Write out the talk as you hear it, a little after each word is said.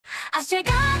Has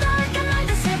llegado al canal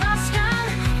de Sebastián,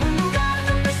 un lugar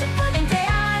donde se pueden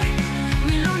crear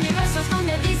 1000 universos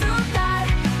donde disfrutar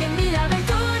de 1000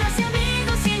 aventuras y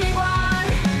amigos sin igual.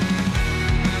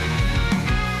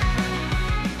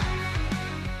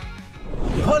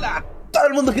 Hola a todo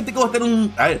el mundo, gente, ¿cómo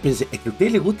están? A ver, espérense, es que a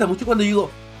ustedes les gusta mucho cuando yo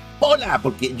digo hola,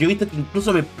 porque yo he visto que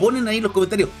incluso me ponen ahí en los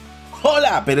comentarios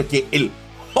hola, pero es que el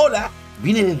hola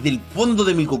viene desde el fondo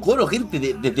de mi cocoro, gente,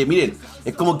 desde, miren,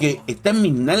 es como que está en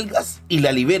mis nalgas y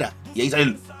la libera, y ahí sale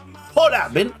el hola,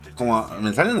 ¿ven? Como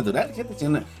me sale natural, gente, si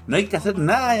no hay que hacer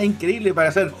nada increíble para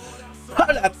hacer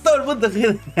hola a todo el mundo,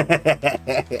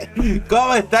 gente.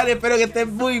 ¿Cómo están? Espero que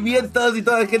estén muy bien todos y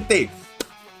todas, gente.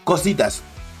 Cositas,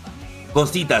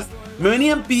 me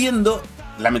venían pidiendo,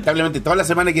 lamentablemente, toda la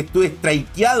semana que estuve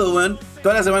strikeado, weón.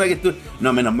 Toda la semana que estuve...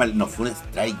 No, menos mal, no fue un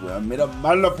strike, weón. Menos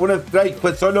mal no fue un strike,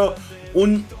 fue solo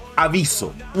un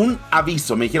aviso. Un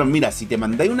aviso. Me dijeron, mira, si te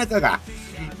mandáis una cagada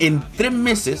en 3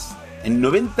 meses, en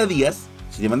 90 días,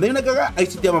 si te mandáis una cagada, ahí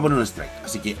sí te vamos a poner un strike.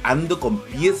 Así que ando con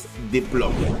pies de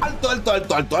plomo. Alto.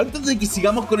 Antes de que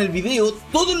sigamos con el video,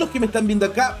 todos los que me están viendo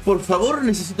acá, por favor,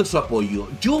 necesito su apoyo.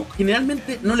 Yo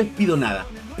generalmente no les pido nada,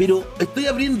 pero estoy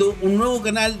abriendo un nuevo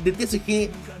canal de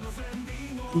TCG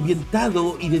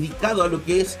ambientado y dedicado a lo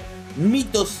que es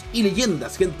mitos y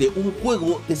leyendas, gente. Un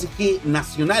juego TCG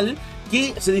nacional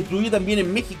que se distribuye también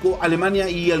en México, Alemania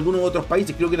y algunos otros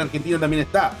países. Creo que en Argentina también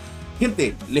está.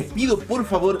 Gente, les pido por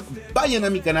favor, vayan a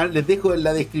mi canal. Les dejo en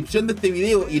la descripción de este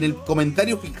video y en el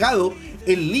comentario fijado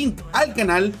el link al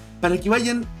canal para que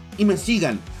vayan y me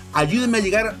sigan. Ayúdenme a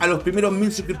llegar a los primeros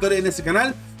 1000 suscriptores en ese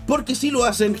canal, porque si lo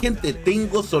hacen, gente,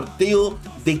 tengo sorteo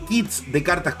de kits de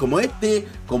cartas como este,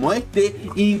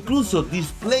 e incluso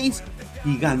displays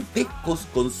gigantescos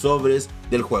con sobres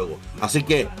del juego. Así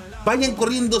que vayan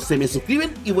corriendo, se me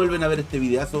suscriben y vuelven a ver este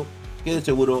videazo que de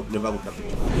seguro les va a gustar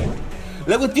mucho.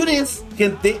 La cuestión es,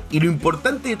 gente, y lo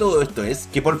importante de todo esto es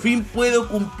que por fin puedo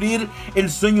cumplir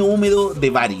el sueño húmedo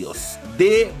de varios,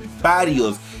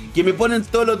 que me ponen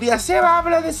todos los días: Seba,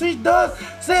 habla de Switch 2,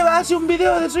 Seba, hace un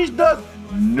video de Switch 2.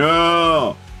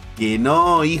 No, que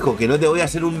no, hijo, que no te voy a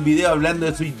hacer un video hablando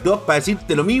de Switch 2 para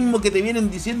decirte lo mismo que te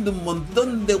vienen diciendo un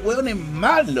montón de hueones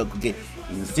más, loco. Que,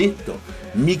 insisto,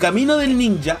 mi camino del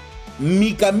ninja,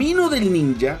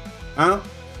 ¿ah?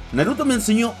 Naruto me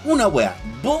enseñó una wea: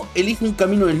 vos eliges un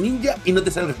camino del ninja y no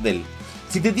te salgas de él.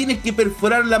 Si te tienes que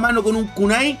perforar la mano con un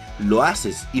kunai, lo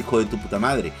haces, hijo de tu puta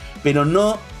madre, pero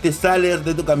no te sales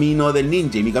de tu camino del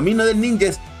ninja. Y mi camino del ninja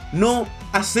es no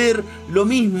hacer lo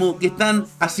mismo que están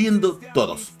haciendo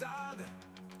todos.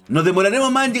 ¿Nos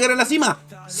demoraremos más en llegar a la cima?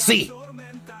 Sí,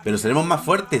 pero seremos más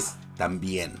fuertes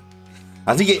también.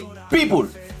 Así que, people,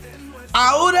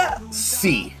 ahora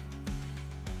sí,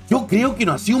 yo creo que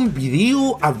nos hacía un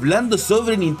video hablando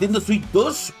sobre Nintendo Switch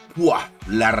 2. ¡Buah!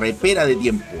 La repera de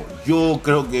tiempo. Yo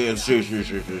creo que sí.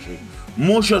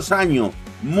 Muchos años,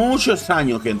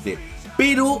 gente.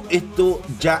 Pero esto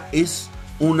ya es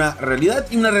una realidad,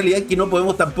 y una realidad que no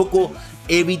podemos tampoco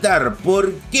evitar.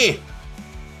 ¿Por qué?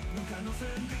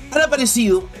 Han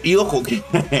aparecido, y ojo que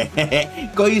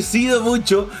coincido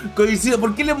mucho.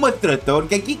 ¿Por qué les muestro esto?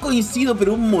 Porque aquí coincido,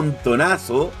 pero un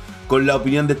montonazo, con la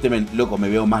opinión de este men. Loco, me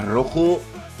veo más rojo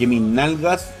que mis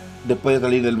nalgas después de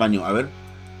salir del baño. A ver.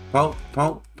 Pau.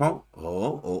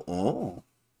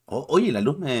 Oye, la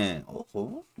luz me...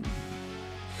 Ojo.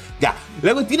 Ya,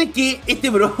 la cuestión es que este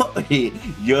bro,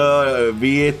 yo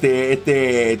vi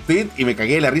este tweet y me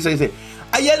cagué de la risa. Dice: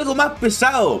 hay algo más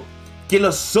pesado que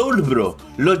los Soul Bro,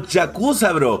 los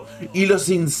Yakuza Bro y los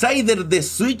Insiders de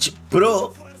Switch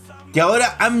Pro, que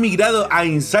ahora han migrado a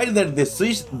Insiders de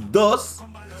Switch 2,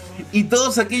 y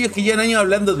todos aquellos que llevan años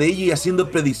hablando de ello y haciendo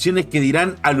predicciones que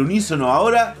dirán al unísono: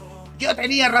 ahora yo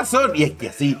tenía razón. Y es que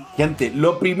así, gente,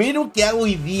 lo primero que hago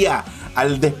hoy día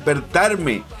al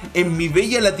despertarme en mi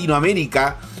bella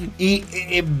Latinoamérica y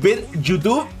ver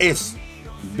YouTube es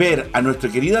ver a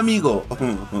nuestro querido amigo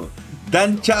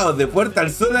Dan Chao de Puerta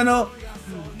al Sótano.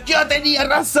 Yo tenía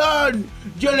razón,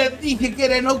 yo les dije que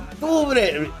era en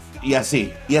octubre. Y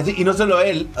así, y no solo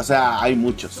él, o sea, hay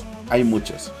muchos.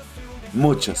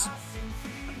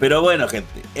 Pero bueno,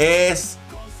 gente, es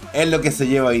lo que se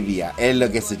lleva hoy día,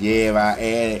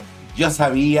 yo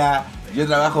sabía, yo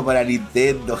trabajo para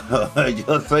Nintendo,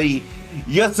 yo soy,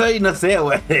 no sé,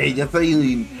 güey, yo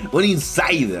soy un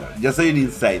insider,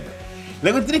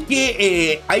 La cuestión es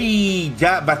que hay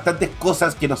ya bastantes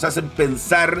cosas que nos hacen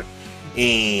pensar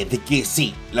de que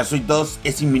sí, la Switch 2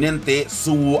 es inminente,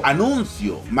 su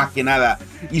anuncio más que nada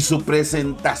y su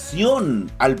presentación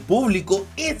al público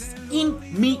es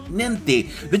inminente.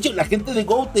 De hecho, la gente de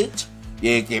GoTech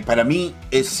que para mí,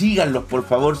 síganlos, por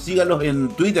favor, síganlos en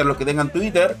Twitter, los que tengan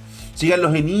Twitter,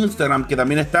 síganlos en Instagram, que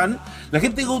también están. La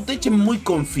gente de GoTech es muy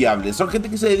confiable, son gente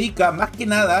que se dedica más que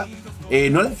nada,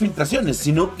 no a las filtraciones,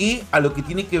 sino que a lo que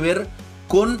tiene que ver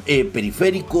con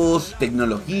periféricos,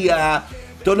 tecnología,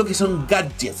 todo lo que son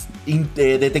gadgets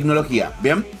de tecnología,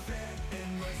 ¿bien?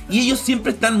 Y ellos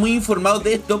siempre están muy informados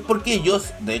de esto porque ellos,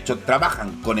 de hecho,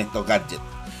 trabajan con estos gadgets.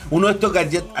 Uno de estos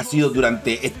gadgets ha sido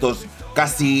durante estos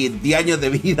casi 10 años de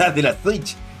vida de la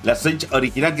Switch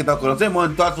original que todos conocemos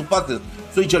en todas sus fases.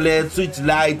 Switch OLED, Switch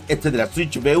Lite, etc.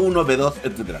 Switch V1, V2,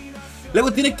 etc. La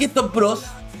cuestión es que estos pros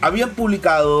habían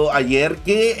publicado ayer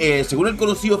que, según el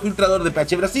conocido filtrador de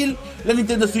PH Brasil, la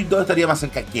Nintendo Switch 2 estaría más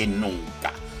cerca que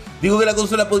nunca. Digo que la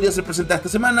consola podría ser presentada esta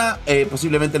semana,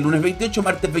 posiblemente el lunes 28,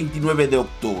 martes 29 de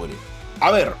octubre.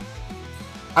 A ver,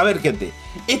 gente,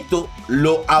 esto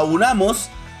lo aunamos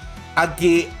a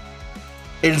que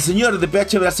el señor de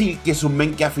PH Brasil, que es un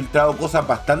men que ha filtrado cosas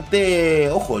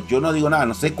bastante... Ojo, yo no digo nada,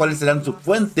 no sé cuáles serán sus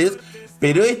fuentes,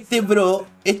 pero este bro,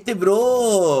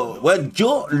 bueno,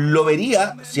 yo lo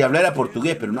vería si hablara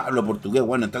portugués, pero no hablo portugués,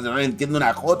 bueno, entonces no le entiendo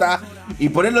una jota, y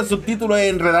poner los subtítulos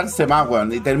es enredarse más,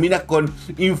 bueno, y terminas con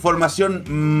información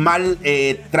mal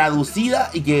traducida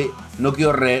y que no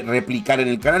quiero replicar en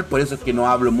el canal, por eso es que no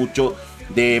hablo mucho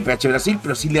de PH Brasil,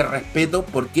 pero sí le respeto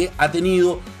porque ha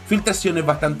tenido filtraciones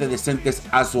bastante decentes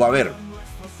a su haber.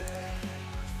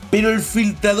 Pero el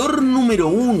filtrador número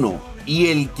 1 y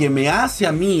el que me hace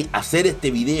a mí hacer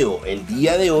este video el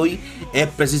día de hoy es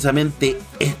precisamente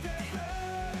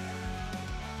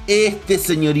este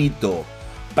señorito.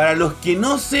 Para los que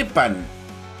no sepan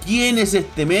quién es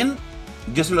este men,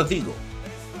 yo se los digo,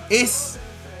 es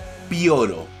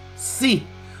Pyoro. Sí,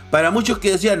 para muchos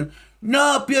que decían,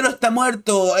 no, Pyoro está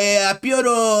muerto, a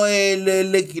Pyoro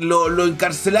lo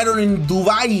encarcelaron en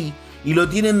Dubai y lo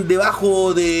tienen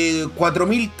debajo de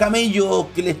 4000 camellos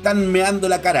que le están meando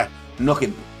la cara. No,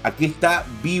 gente, aquí está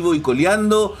vivo y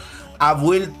coleando, ha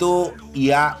vuelto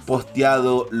y ha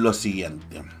posteado lo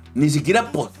siguiente. Ni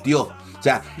siquiera posteó. O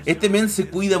sea, este men se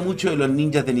cuida mucho de los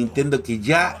ninjas de Nintendo que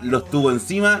ya los tuvo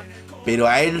encima, pero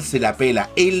a él se la pela.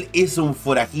 Él es un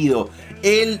forajido.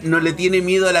 Él no le tiene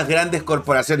miedo a las grandes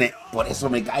corporaciones. Por eso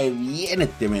me cae bien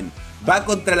este men. Va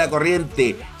contra la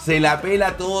corriente, se la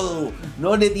pela todo,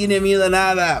 no le tiene miedo a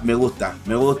nada. Me gusta,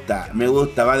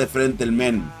 va de frente el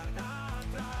men.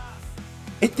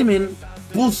 Este men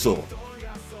puso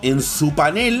en su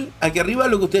panel, aquí arriba,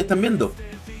 lo que ustedes están viendo.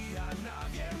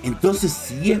 Entonces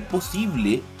sí es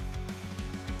posible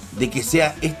de que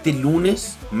sea este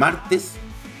lunes, martes.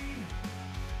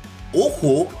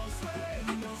 ¡Ojo!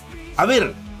 A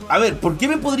ver, ¿por qué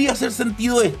me podría hacer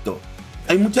sentido esto?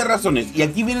 Hay muchas razones, y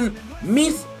aquí vienen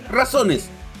mis razones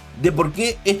de por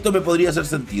qué esto me podría hacer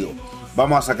sentido.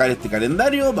 Vamos a sacar este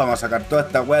calendario, vamos a sacar toda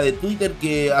esta weá de Twitter,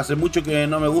 que hace mucho que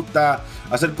no me gusta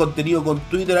hacer contenido con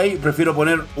Twitter ahí, prefiero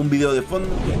poner un video de fondo.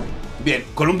 Bien,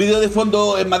 con un video de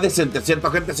fondo es más decente,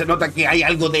 cierta gente se nota que hay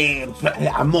algo de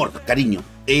amor, cariño.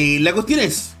 La cuestión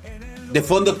es, de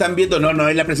fondo están viendo, no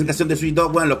es la presentación de Switch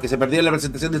 2, bueno, los que se perdieron la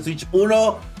presentación de Switch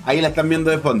 1, ahí la están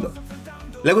viendo de fondo.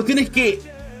 La cuestión es que,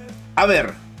 a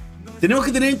ver, tenemos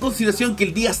que tener en consideración que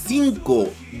el día 5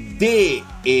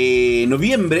 de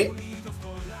noviembre,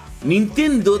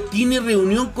 Nintendo tiene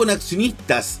reunión con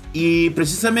accionistas y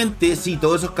precisamente, sí,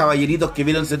 todos esos caballeritos que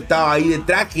vieron sentados ahí de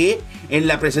traje en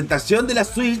la presentación de la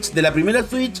Switch, de la primera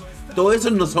Switch, todos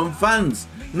esos no son fans,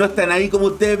 no están ahí como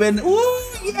ustedes ven,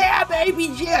 yeah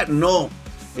baby, yeah, no,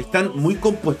 están muy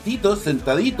compuestitos,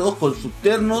 sentaditos con sus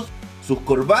ternos, sus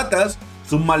corbatas,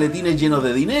 sus maletines llenos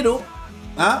de dinero,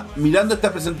 mirando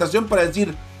esta presentación para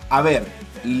decir, a ver,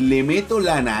 ¿le meto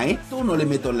lana a esto o no le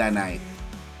meto lana a esto?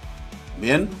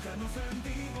 Bien,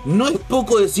 no es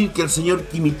poco decir que el señor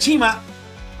Kimishima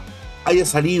haya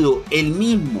salido él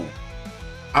mismo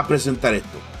a presentar esto.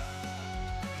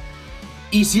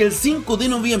 Y si el 5 de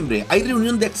noviembre hay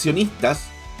reunión de accionistas,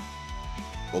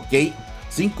 ok,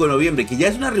 5 de noviembre, que ya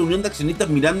es una reunión de accionistas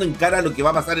mirando en cara a lo que va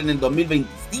a pasar en el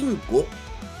 2025,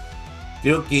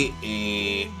 creo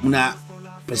que una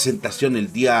presentación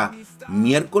el día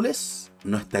miércoles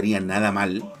no estaría nada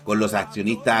mal, con los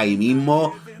accionistas ahí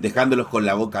mismo, dejándolos con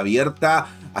la boca abierta,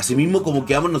 así mismo como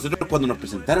quedamos nosotros cuando nos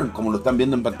presentaron, como lo están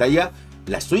viendo en pantalla,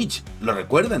 la Switch, ¿lo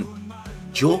recuerdan?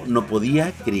 Yo no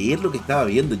podía creer lo que estaba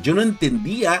viendo, yo no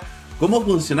entendía cómo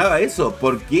funcionaba eso,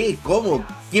 por qué, cómo,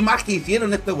 qué más que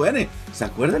hicieron estos weones. ¿Se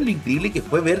acuerdan lo increíble que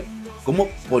fue ver cómo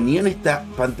ponían esta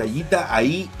pantallita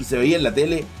ahí y se veía en la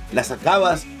tele, la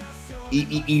sacabas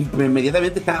y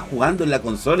inmediatamente estabas jugando en la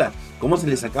consola, cómo se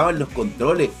le sacaban los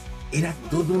controles? Era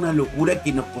toda una locura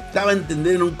que nos costaba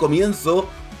entender en un comienzo,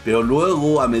 pero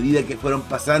luego a medida que fueron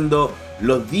pasando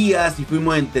los días y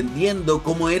fuimos entendiendo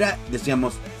cómo era,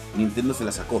 decíamos, Nintendo se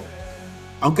la sacó.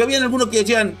 Aunque habían algunos que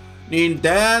decían,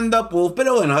 Nintendo, pues,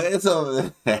 pero bueno,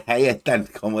 eso, ahí están,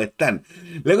 como están.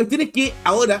 La cuestión es que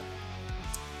ahora,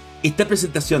 esta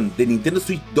presentación de Nintendo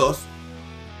Switch 2,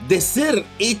 de ser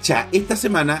hecha esta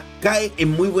semana, cae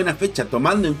en muy buena fecha,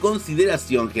 tomando en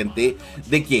consideración, gente,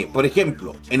 de que, por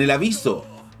ejemplo, en el aviso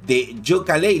de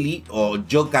Yooka-Laylee o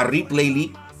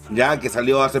Yooka-Rip-Laylee, ya que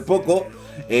salió hace poco,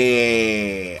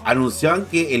 anunciaban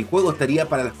que el juego estaría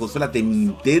para las consolas de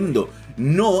Nintendo.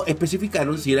 No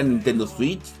especificaron si era Nintendo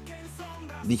Switch.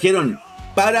 Dijeron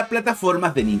para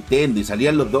plataformas de Nintendo y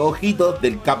salían los dos ojitos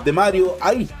del cap de Mario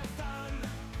ahí.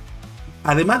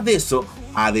 Además de eso,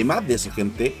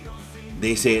 gente,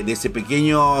 de ese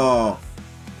pequeño, a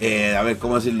ver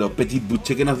cómo decirlo, petit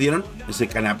bouché que nos dieron, ese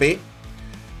canapé.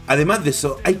 Además de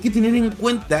eso, hay que tener en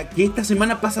cuenta que esta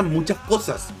semana pasan muchas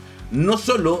cosas. No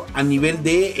solo a nivel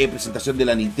de presentación de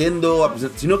la Nintendo,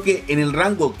 sino que en el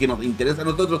rango que nos interesa a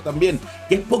nosotros también,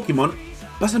 que es Pokémon,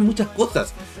 pasan muchas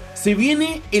cosas. Se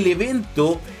viene el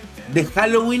evento de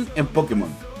Halloween en Pokémon.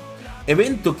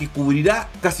 Evento que cubrirá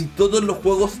casi todos los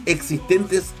juegos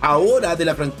existentes ahora de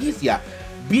la franquicia.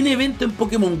 Viene evento en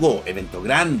Pokémon GO, evento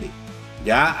grande.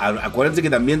 Ya, acuérdense que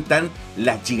también están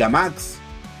las Gigamax.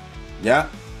 Ya.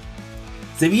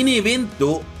 Se viene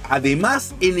evento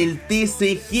además en el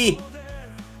TCG.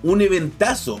 Un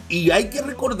eventazo. Y hay que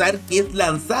recordar que es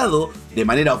lanzado de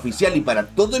manera oficial y para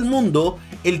todo el mundo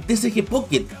el TCG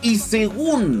Pocket. Y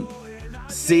según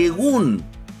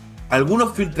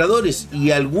algunos filtradores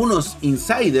y algunos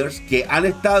insiders que han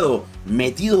estado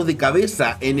metidos de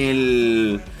cabeza en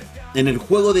el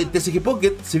juego de TCG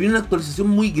Pocket, se viene una actualización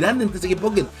muy grande en TCG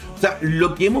Pocket. O sea,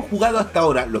 lo que hemos jugado hasta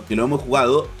ahora, los que lo hemos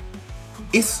jugado,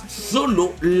 es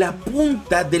solo la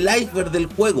punta del iceberg del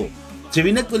juego. Se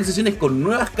vienen actualizaciones con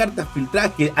nuevas cartas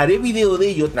filtradas, que haré video de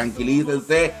ello,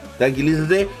 tranquilícense.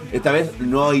 Esta vez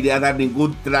no iré a dar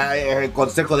ningún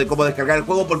consejo de cómo descargar el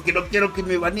juego porque no quiero que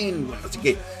me baneen. Así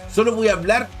que solo voy a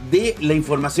hablar de la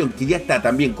información que ya está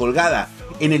también colgada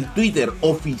en el Twitter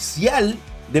oficial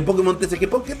de Pokémon TCG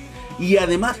Pocket, y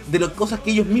además de las cosas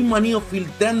que ellos mismos han ido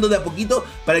filtrando de a poquito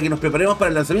para que nos preparemos para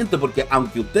el lanzamiento, porque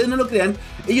aunque ustedes no lo crean,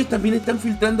 ellos también están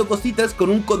filtrando cositas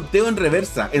con un conteo en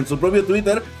reversa en su propio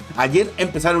Twitter. Ayer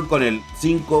empezaron con el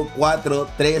 5, 4,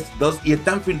 3, 2 y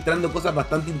están filtrando cosas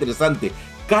bastante interesantes,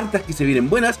 cartas que se vienen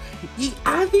buenas y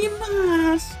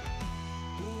además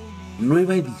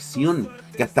nueva edición,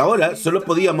 que hasta ahora solo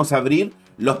podíamos abrir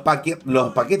los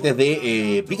paquetes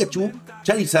de Pikachu,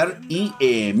 Charizard y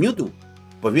Mewtwo.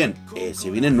 Pues bien, se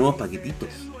vienen nuevos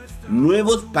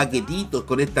paquetitos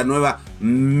con esta nueva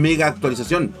mega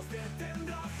actualización.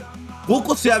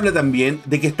 Poco se habla también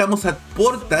de que estamos a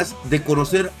puertas de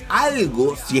conocer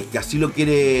algo, si es que así lo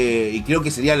quiere, y creo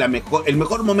que sería el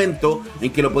mejor momento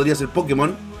en que lo podría hacer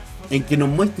Pokémon, en que nos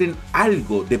muestren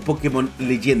algo de Pokémon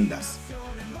Leyendas.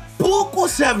 Poco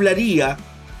se hablaría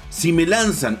si me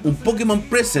lanzan un Pokémon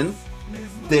Present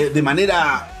de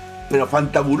manera pero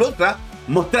fantabulosa,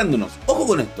 mostrándonos, ojo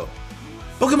con esto,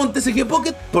 Pokémon TCG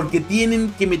Pocket, porque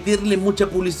tienen que meterle mucha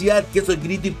publicidad, que eso es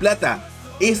grito y plata.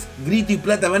 Es grito y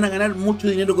plata, van a ganar mucho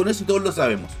dinero con eso y todos lo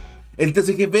sabemos. El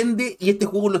TCG vende y este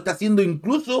juego lo está haciendo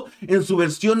incluso en su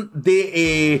versión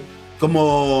de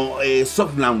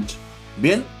soft launch.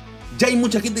 Bien, ya hay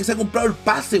mucha gente que se ha comprado el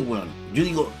pase, weón. Yo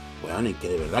digo, weón, es que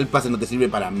de verdad el pase no te sirve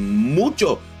para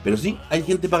mucho, pero sí, hay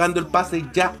gente pagando el pase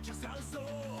ya.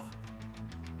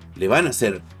 Le van a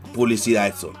hacer publicidad a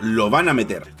eso, lo van a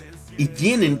meter. Y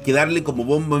tienen que darle como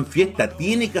bombo en fiesta,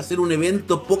 tiene que hacer un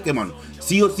evento Pokémon.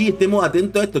 Sí o sí, estemos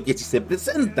atentos a esto, que si se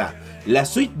presenta la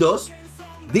Switch 2,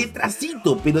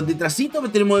 detrásito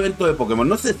tenemos eventos de Pokémon.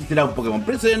 No sé si será un Pokémon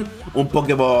Present, un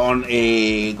Pokémon,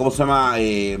 ¿cómo se llama?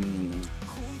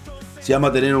 Si vamos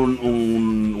a tener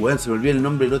bueno, se me olvidó el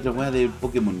nombre de la otra weá de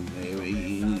Pokémon.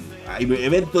 Hay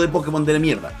evento de Pokémon de la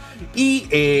mierda. Y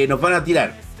nos van a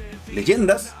tirar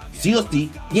leyendas, sí o sí,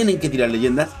 tienen que tirar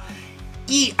leyendas.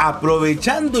 Y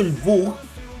aprovechando el bug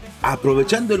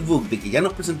de que ya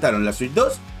nos presentaron la Switch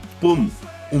 2, ¡pum!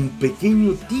 Un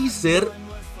pequeño teaser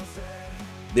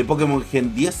de Pokémon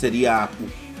Gen 10 sería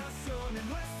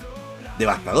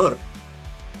devastador.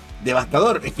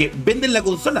 Devastador. Es que venden la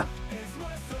consola.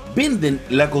 Venden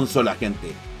la consola,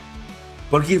 gente.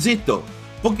 Porque insisto,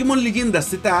 Pokémon Leyendas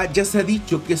ZA ya se ha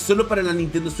dicho que es solo para la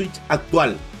Nintendo Switch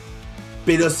actual.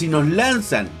 Pero si nos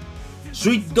lanzan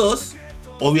Switch 2,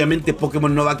 obviamente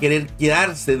Pokémon no va a querer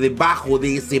quedarse debajo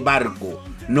de ese barco.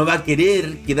 No va a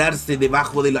querer quedarse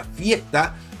debajo de la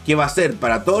fiesta que va a ser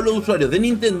para todos los usuarios de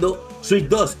Nintendo Switch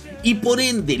 2. Y por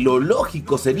ende, lo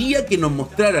lógico sería que nos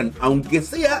mostraran, aunque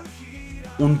sea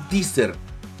un teaser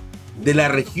de la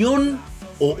región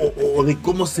o de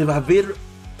cómo se va a ver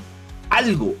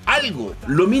algo,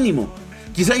 lo mínimo.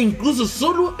 Quizás incluso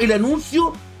solo el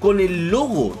anuncio con el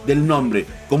logo del nombre,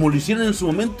 como lo hicieron en su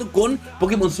momento con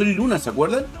Pokémon Sol y Luna, ¿se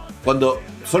acuerdan? Cuando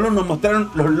solo nos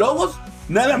mostraron los logos,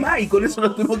 nada más, y con eso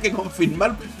nos tuvimos que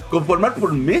conformar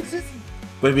por meses.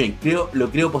 Pues bien,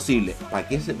 lo creo posible. ¿Para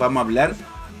qué vamos a hablar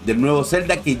del nuevo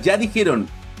Zelda que ya dijeron?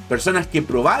 Personas que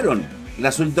probaron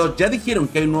la Switch 2 ya dijeron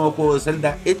que hay un nuevo juego de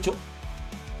Zelda hecho,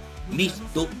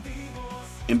 listo,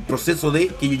 en proceso de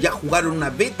que ellos ya jugaron una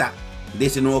beta de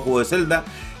ese nuevo juego de Zelda.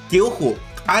 Que ojo,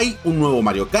 hay un nuevo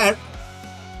Mario Kart.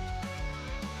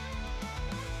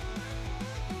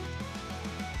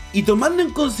 Y tomando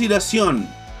en consideración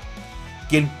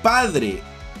que el padre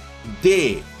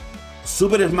de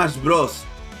Super Smash Bros.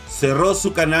 Cerró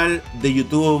su canal de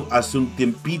YouTube hace un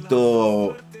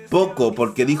tiempito poco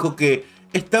porque dijo que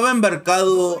estaba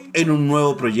embarcado en un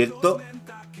nuevo proyecto.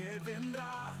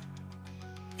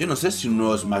 Yo no sé si un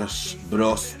nuevo Smash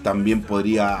Bros. También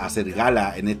podría hacer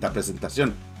gala en esta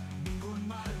presentación.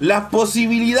 Las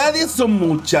posibilidades son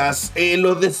muchas,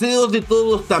 los deseos de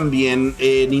todos también.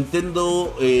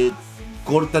 Nintendo,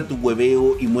 corta tu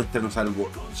hueveo y muéstranos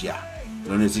algo ya.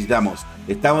 Lo necesitamos.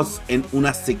 Estamos en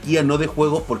una sequía no de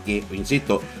juegos porque,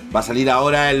 insisto, va a salir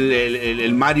ahora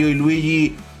el Mario y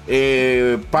Luigi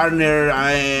Partner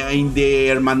in the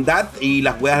Hermandad y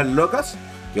las weas locas.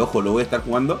 Que ojo, lo voy a estar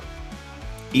jugando.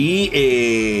 Y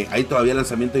hay todavía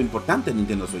lanzamientos importantes en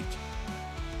Nintendo Switch.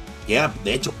 Que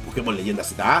de hecho, Pokémon Leyenda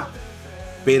ZA.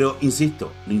 Pero,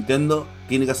 insisto, Nintendo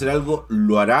tiene que hacer algo,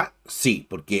 lo hará, sí.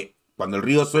 Porque cuando el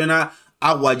río suena,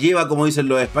 agua lleva, como dicen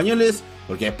los españoles.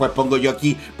 Porque después pongo yo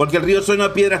aquí, porque el río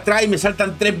suena, piedras trae, y me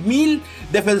saltan 3000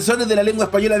 defensores de la lengua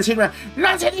española a decirme: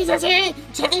 no se dice así,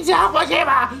 se dice agua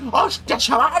lleva. ¡Hostia,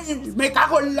 chaval! ¡Me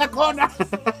cago en la cona!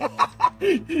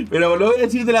 Pero lo voy a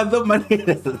decir de las dos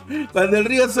maneras. Cuando el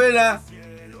río suena,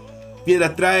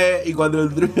 piedras trae, y cuando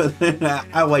el río suena,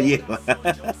 agua lleva.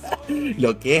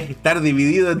 Lo que es estar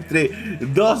dividido entre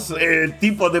dos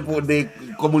tipos de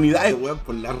comunidades, weón,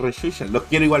 por las rechillas. Los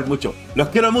quiero igual mucho. Los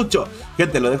quiero mucho.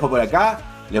 Gente, lo dejo por acá.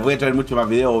 Les voy a traer mucho más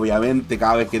videos, obviamente,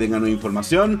 cada vez que tengan nueva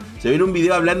información. Se viene un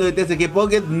video hablando de TCG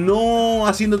Pocket, no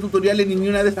haciendo tutoriales ni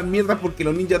una de esas mierdas, porque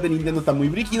los ninjas de Nintendo están muy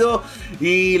brígidos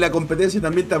y la competencia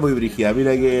también está muy brígida.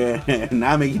 Mira que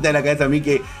nada me quita de la cabeza a mí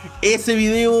que ese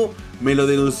video me lo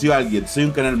denunció alguien. Soy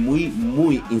un canal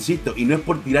muy, insisto, y no es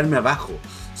por tirarme abajo.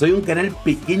 Soy un canal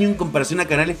pequeño en comparación a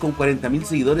canales con 40.000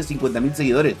 seguidores, 50.000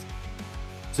 seguidores.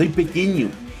 Soy pequeño.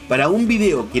 Para un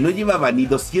video que no llevaba ni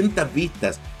 200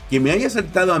 vistas, que me haya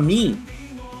saltado a mí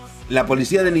la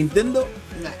policía de Nintendo,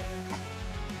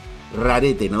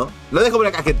 rarete, ¿no? Lo dejo por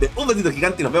acá, gente. Un besito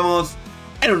gigante y nos vemos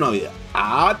en un nuevo video.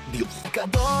 Adiós.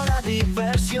 Acabó la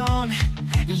diversión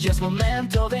y ya es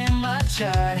momento de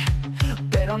marchar.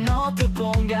 Pero no te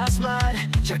pongas mal,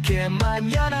 ya que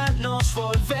mañana nos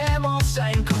volvemos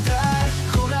a encontrar.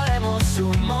 Jugaremos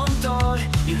un montón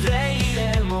y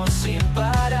reiremos sin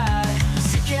parar.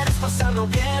 Si quieres pasarlo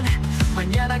bien,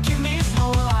 mañana aquí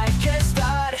mismo hay que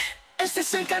estar. Este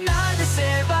es el canal de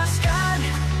Sebastián,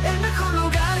 el mejor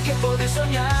lugar que puedes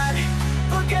soñar.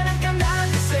 Porque en el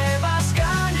canal de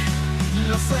Sebastián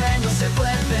los sueños se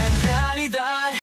vuelven realidad.